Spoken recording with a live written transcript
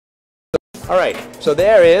All right, so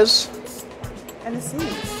there is. And the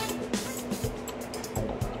seeds.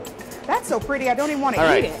 That's so pretty, I don't even want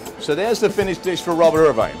to eat it. So there's the finished dish for Robert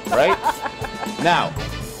Irvine, right? Now,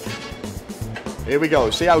 here we go.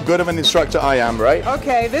 See how good of an instructor I am, right?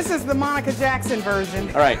 Okay, this is the Monica Jackson version.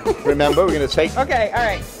 All right, remember, we're going to take... Okay, all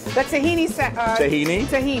right. The tahini... tahini.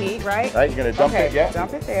 Tahini, right? Right, you're going to dump it, yeah?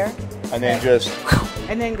 Dump it there. And then just...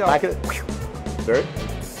 And then go. Back it. Very.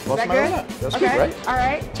 What's that good? That's okay. good, right? All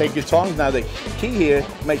right. Take your tongs. Now the key here,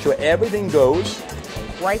 make sure everything goes...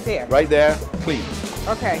 Right there. Right there, clean.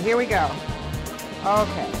 Okay, here we go.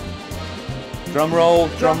 Okay. Drum roll,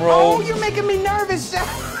 drum roll. Oh, you're making me nervous,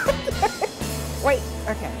 Chef. Wait,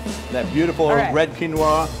 okay. That beautiful red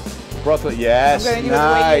quinoa, broccoli. Yes, I'm gonna do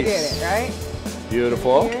nice. it the way you did it, right?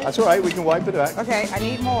 Beautiful. Here. That's all right, we can wipe it back. Okay, I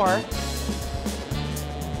need more.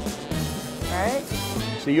 Right?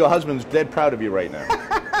 See, your husband's dead proud of you right now.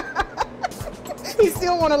 He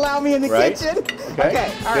still won't allow me in the kitchen.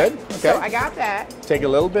 Okay, all right. good. Okay. So I got that. Take a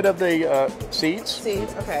little bit of the seeds.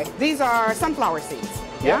 Seeds, okay. These are sunflower seeds.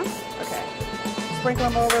 Yeah. Okay. Sprinkle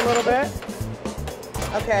them over a little bit.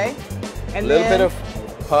 Okay. And a little bit of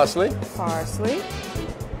parsley. Parsley.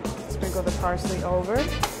 Sprinkle the parsley over.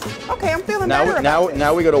 Okay, I'm feeling now, better about this.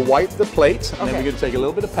 Now we're going to wipe the plate, and then we're going to take a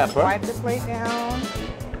little bit of pepper. Wipe the plate down.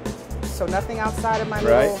 So nothing outside of my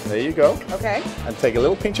little... Right, there you go. Okay. And take a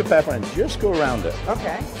little pinch of pepper and just go around it.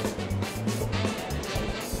 Okay.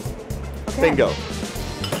 Bingo.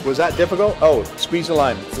 Was that difficult? Oh, squeeze a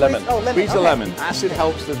lemon. Oh, lemon. Squeeze a lemon. Acid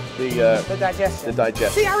helps the digestion. The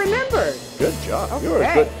digestion. See, I remembered. Good job. Okay.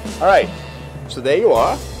 You're good. All right. So there you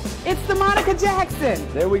are. It's the Monica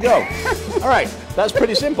Jackson. There we go. All right. That's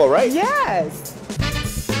pretty simple, right? Yes.